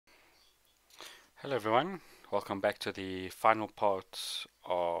Hello everyone, welcome back to the final part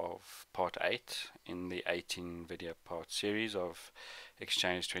of part 8 in the 18 video part series of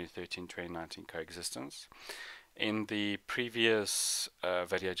Exchange 2013-2019 Coexistence. In the previous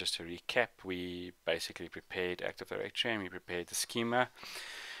video, just to recap, we basically prepared Active Directory and we prepared the schema,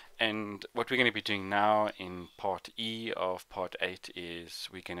 and what we're going to be doing now in part E of part 8 is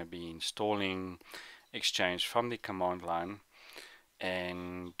we're going to be installing Exchange from the command line,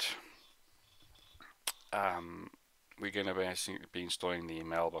 and we're going to basically be installing the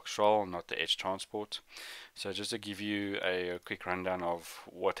mailbox role, not the edge transport. So just to give you a quick rundown of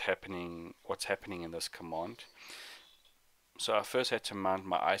what's happening in this command. So I first had to mount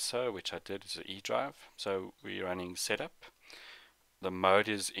my ISO, which I did as an E drive. So we're running setup. The mode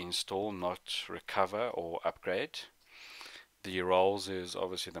is install, not recover or upgrade. The roles is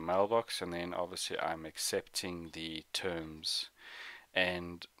obviously the mailbox, and then obviously I'm accepting the terms.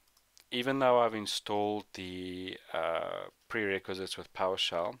 And even though I've installed the prerequisites with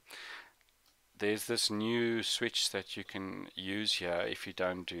PowerShell, there's this new switch that you can use here if you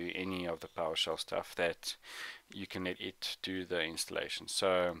don't do any of the PowerShell stuff, that you can let it do the installation.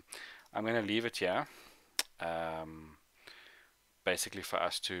 So I'm going to leave it here, basically for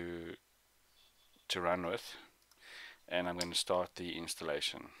us to run with, and I'm going to start the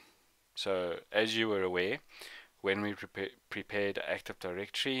installation. So as you were aware, when we prepared Active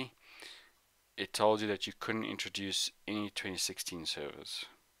Directory, it told you that you couldn't introduce any 2016 servers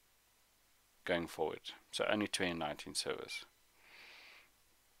going forward, so only 2019 servers.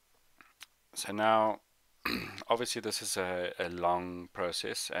 So now obviously this is a long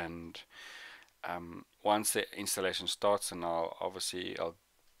process, and once the installation starts, and I'll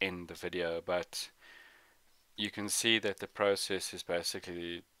end the video, but you can see that the process is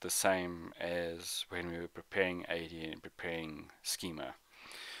basically the same as when we were preparing AD and preparing schema,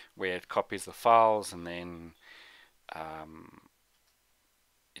 where it copies the files and then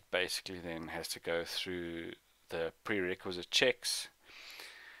it basically then has to go through the prerequisite checks.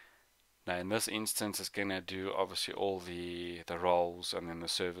 Now in this instance, it's going to do obviously all the roles and then the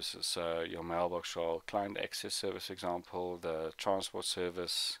services. So your mailbox role, client access service example, the transport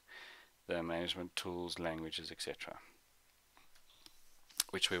service, the management tools, languages, etc.,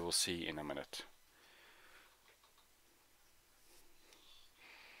 which we will see in a minute.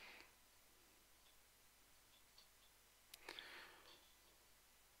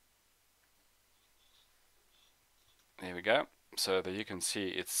 There we go. So that you can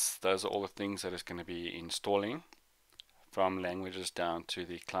see, those are all the things that it's going to be installing, from languages down to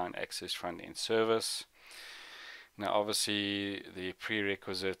the client access front end service. Now obviously the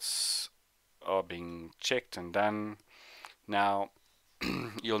prerequisites are being checked and done. Now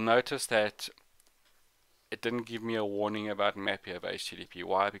you'll notice that it didn't give me a warning about MAPI over HTTP.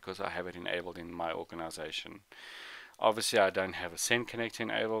 Why? Because I have it enabled in my organization. Obviously I don't have a send connector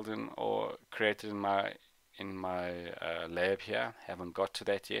enabled or created in my lab here. Haven't got to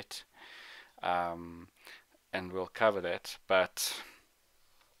that yet, and we'll cover that. But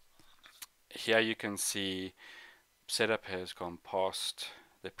here you can see setup has gone past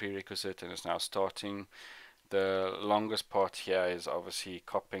the prerequisite and is now starting. The longest part here is obviously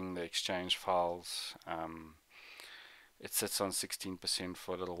copying the Exchange files. It sits on 16%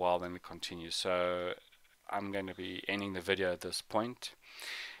 for a little while, then it continues. So I'm going to be ending the video at this point.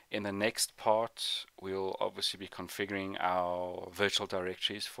 In the next part, we'll obviously be configuring our virtual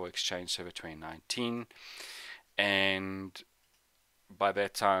directories for Exchange Server 2019, and by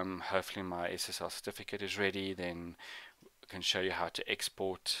that time, hopefully my SSL certificate is ready. Then I can show you how to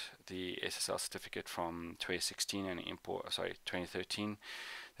export the SSL certificate from 2016 and 2013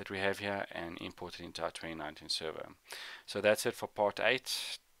 that we have here, and import it into our 2019 server. So that's it for part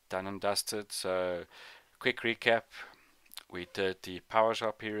 8, done and dusted. So quick recap. We did the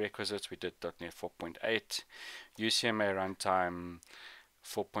PowerShell prerequisites, we did .NET 4.8, UCMA runtime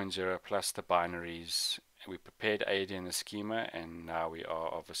 4.0 plus the binaries. We prepared AD in the schema, and now we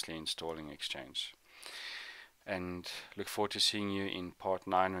are obviously installing Exchange. And look forward to seeing you in part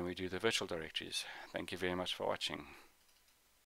 9 when we do the virtual directories. Thank you very much for watching.